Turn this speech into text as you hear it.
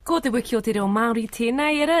Ko te wiki o te reo Māori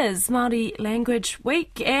tēnei. It is Māori Language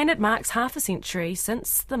Week and it marks half a century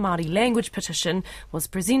since the Māori language petition was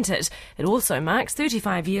presented. It also marks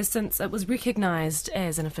 35 years since it was recognised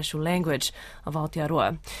as an official language of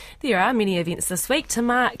Aotearoa. There are many events this week to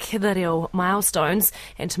mark the reo milestones,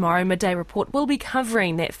 and tomorrow Midday Report will be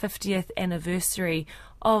covering that 50th anniversary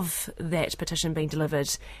of that petition being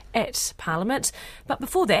delivered at Parliament. But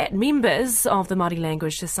before that, members of the Māori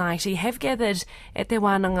Language Society have gathered at Te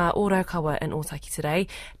Wānanga o Raukawa in Otaki today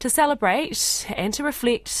to celebrate and to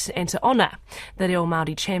reflect and to honour the reo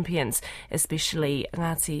Māori champions, especially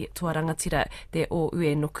Ngāti Tuarangatira Te O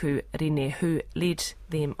Uenuku Rene, who led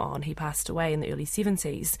them on. He passed away in the early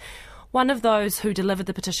 70s. One of those who delivered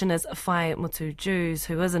the petition is Whai Mutu Jews,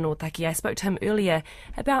 who is in Otaki. I spoke to him earlier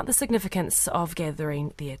about the significance of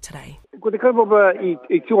gathering there today. Ko te kaupapa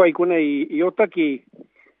I tua I kone I Otaki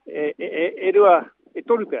e rua e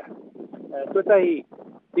toru pēr. Tuatahi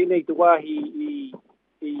tēnei te wāhi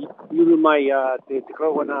I uru mai te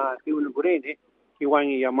krawana te Unuku Rene, ki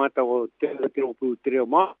wangi a mata o te ropu te reo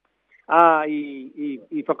mā. I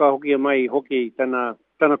whakahokia mai hoki tana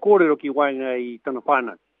kōrero ki wanga I tana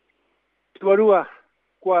whānau. Tuarua,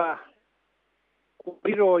 kua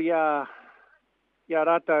riro ia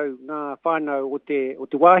rātau ngā whānau o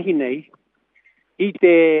te wāhi nei, I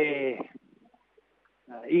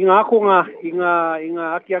ngā akonga, I ngā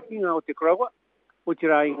aki-akinga o te kraua, o te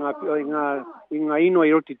rā I ngā ino I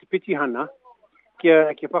roti te pitihana,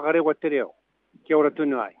 kia whakarewa te reo, kia ora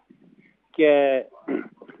tunu ai. Kia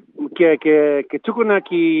tukuna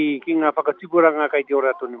ki ngā whakatupuranga kai te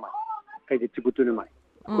ora tunu mai, kai te tupu tunu mai.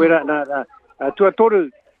 Koera tua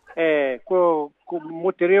toru ko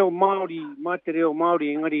mo te reo Māori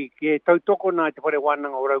engari ke tautoko nā te whare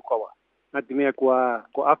wānanga o Raukawa. Nā te mea ko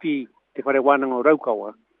api te whare wānanga o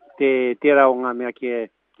Raukawa, te rao ngā mea ke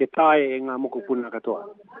tae e ngā moko puna katoa.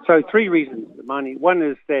 So 3 reasons, Mani. One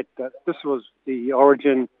is that this was the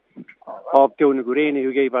origin of Te Unuku Rene,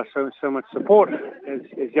 who gave us so much support as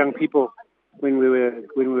young people when we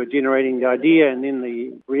were generating the idea and then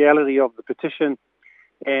the reality of the petition.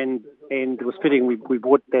 And it was fitting we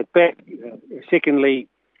brought that back. Secondly,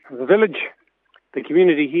 the village, the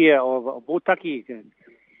community here of Otaki,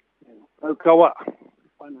 Raukawa,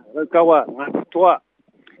 Ngāti Toa,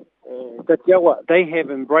 Tatiawa, they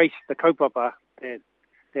have embraced the kaupapa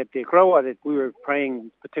that te kraua that we were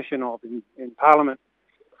praying petition of in Parliament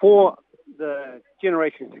for the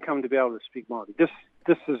generations to come to be able to speak Māori.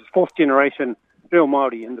 This is 4th generation reo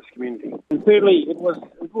Māori in this community. And thirdly, it was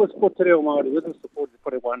for te reo Māori, with the support of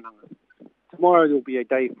Whare Wānanga. Tomorrow there will be a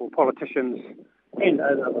day for politicians and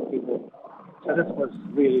other people. So this was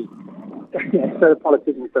really, so the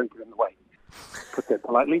politicians don't get in the way. Put that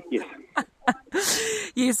politely, yes.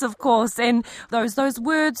 Yes, of course. And those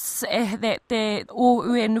words that the O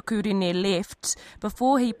Uenuku Rene left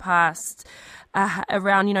before he passed,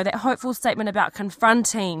 around, that hopeful statement about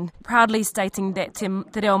confronting, proudly stating that te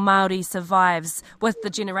reo Māori survives with the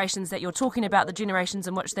generations that you're talking about, the generations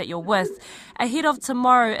in which that you're with. Ahead of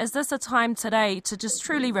tomorrow, is this a time today to just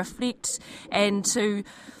truly reflect and to,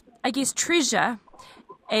 I guess, treasure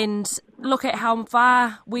and look at how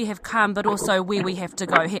far we have come, but also where we have to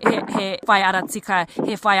go? He whai ara tika,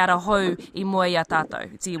 he whai ara hou I moe ia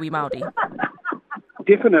tātou, te iwi Māori.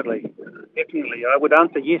 Definitely. I would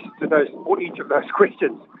answer yes to each of those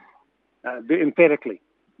questions emphatically.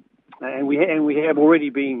 And we have already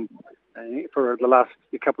been for the last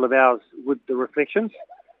couple of hours with the reflections,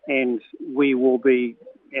 and we will be,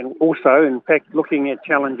 and also, in fact, looking at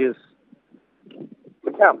challenges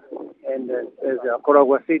to come. And as our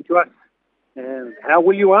koraua said to us, how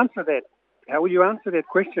will you answer that? How will you answer that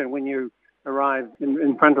question when you arrive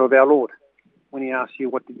in front of our Lord? When he asks you,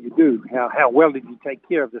 what did you do? How well did you take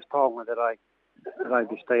care of this taonga that I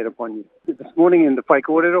bestowed upon you? This morning in the whai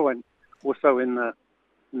kōrero and also in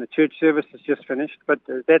the church service has just finished. But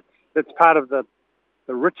that's part of the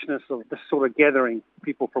richness of this sort of gathering.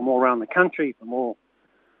 People from all around the country, from all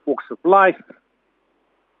walks of life,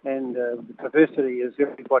 and the diversity is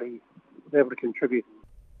everybody able to contribute.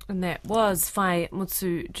 And that was Whai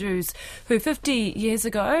Mutu Jews, who 50 years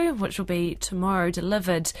ago, which will be tomorrow,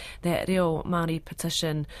 delivered that reo Māori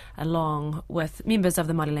petition along with members of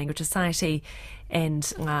the Māori Language Society and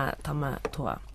Ngā Tamatoa.